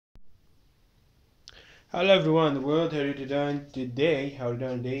Hello everyone in the world, how are you doing today? How are you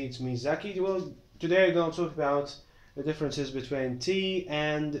doing today? It's me Zaki. Well, today I'm going to talk about the differences between T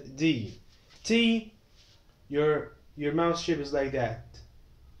and D. T, your mouth shape is like that.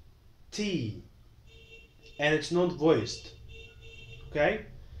 T, and it's not voiced. Okay?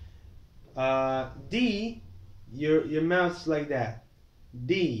 D, your mouth's like that.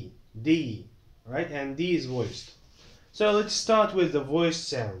 D, right? And D is voiced. So let's start with the voiced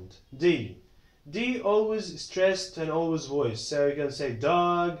sound. D. D always stressed and always voiced. So you can say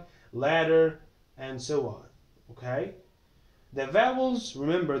dog, ladder, and so on. Okay? The vowels,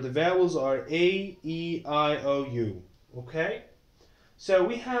 remember the vowels are A, E, I, O, U. Okay? So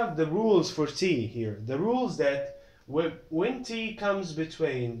we have the rules for T here. The rules that when T comes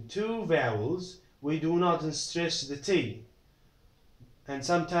between two vowels, we do not stress the T. And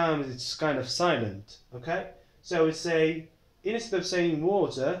sometimes it's kind of silent. Okay? So we say, instead of saying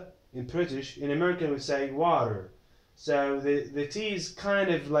water in British, in American we say water. So the T is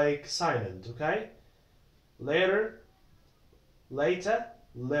kind of like silent, okay? Later, later,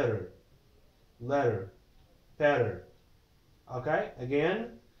 letter, letter, better. Okay?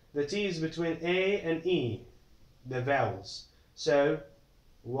 Again, the T is between A and E, the vowels. So,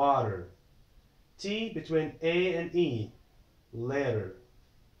 water. T between A and E, letter.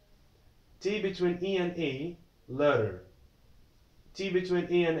 T between E and E, letter. T between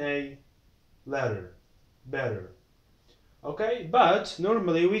E and A, letter. Better. Okay, but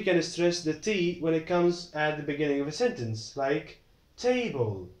normally we can stress the T when it comes at the beginning of a sentence, like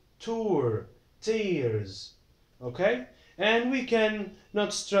table, tour, tears. Okay, and we can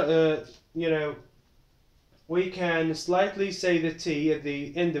not, we can slightly say the T at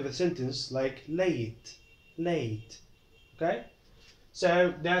the end of a sentence, like late, late. Okay,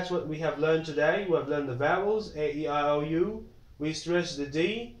 so that's what we have learned today. We have learned the vowels A, E, I, O, U. We stress the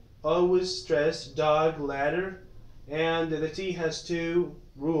D. Always stress dog, ladder. And the T has two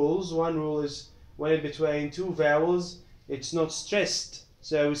rules. One rule is when in between two vowels, it's not stressed.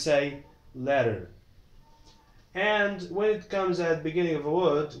 So we say letter. And when it comes at the beginning of a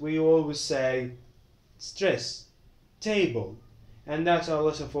word, we always say stress, table. And that's our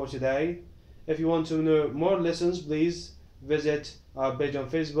lesson for today. If you want to know more lessons, please visit our page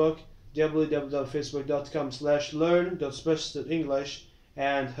on Facebook, www.facebook.com/learn.specialistenglish,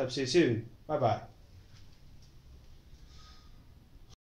 and hope to see you soon. Bye bye.